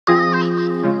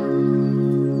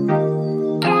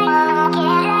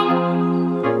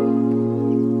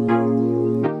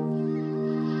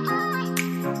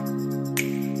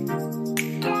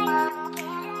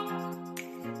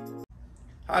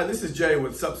this is Jay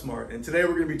with SupSmart, and today we're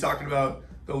going to be talking about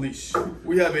the leash.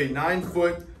 We have a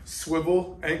 9-foot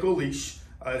swivel ankle leash.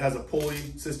 It has a pulley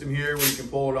system here where you can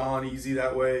pull it on easy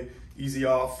that way, easy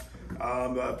off.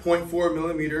 0.4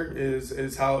 millimeter is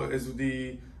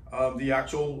the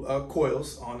actual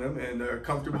coils on them, and they're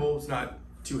comfortable. It's not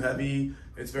too heavy.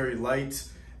 It's very light.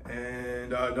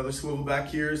 And another swivel back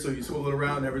here, so you swivel it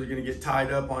around, never going to get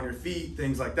tied up on your feet,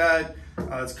 things like that.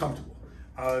 It's comfortable.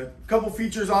 Couple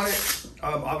features on it.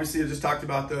 Obviously, I just talked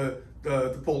about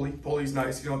the pulley. Pulley's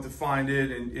nice. You don't have to find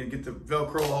it and get the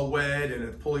Velcro all wet, and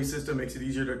the pulley system makes it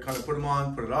easier to kind of put them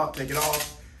on, put it off, take it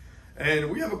off.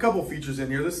 And we have a couple features in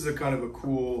here. This is a kind of a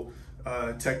cool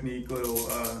technique,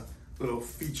 little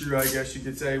feature, I guess you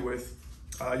could say, with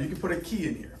you can put a key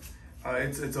in here.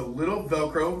 It's a little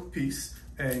Velcro piece,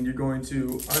 and you're going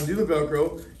to undo the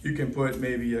Velcro. You can put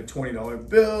maybe a $20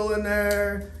 bill in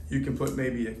there. You can put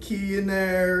maybe a key in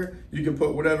there. You can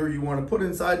put whatever you want to put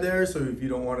inside there. So if you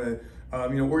don't want to,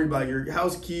 worry about your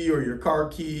house key or your car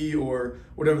key or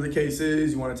whatever the case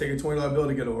is, you want to take a $20 bill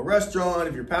to go to a restaurant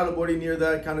if you're paddleboarding near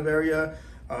that kind of area,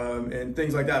 and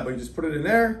things like that. But you just put it in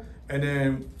there and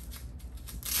then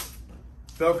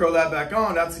Velcro that back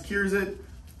on. That secures it.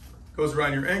 Goes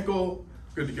around your ankle.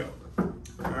 Good to go.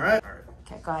 All right.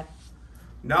 Okay, go ahead.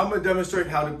 Now I'm going to demonstrate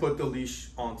how to put the leash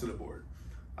onto the board.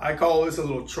 I call this a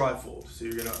little trifold. So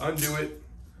you're going to undo it.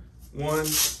 1,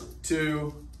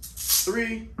 2,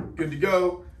 3. Good to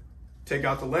go. Take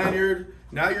out the lanyard.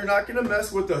 Now you're not going to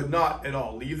mess with the knot at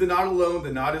all. Leave the knot alone.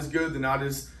 The knot is good. The knot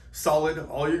is solid.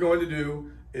 All you're going to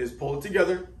do is pull it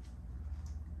together.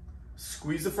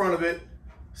 Squeeze the front of it.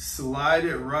 Slide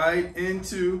it right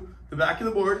into the back of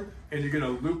the board. And you're going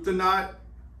to loop the knot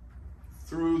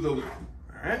through the loop.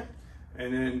 All right,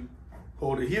 and then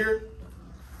hold it here.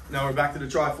 Now we're back to the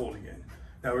trifold again.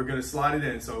 Now we're gonna slide it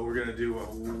in. So we're gonna do a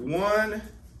 1,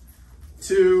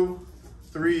 2,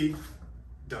 3,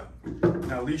 done.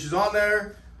 Now leash is on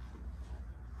there.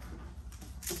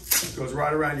 Goes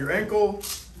right around your ankle.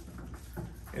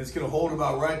 And it's gonna hold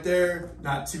about right there.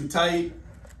 Not too tight,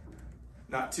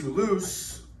 not too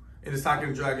loose. And it's not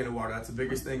gonna drag in the water. That's the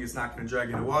biggest thing. It's not gonna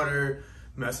drag in the water,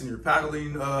 messing your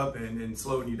paddling up and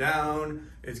slowing you down.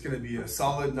 It's gonna be a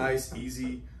solid, nice,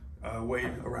 easy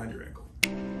weight around your ankle.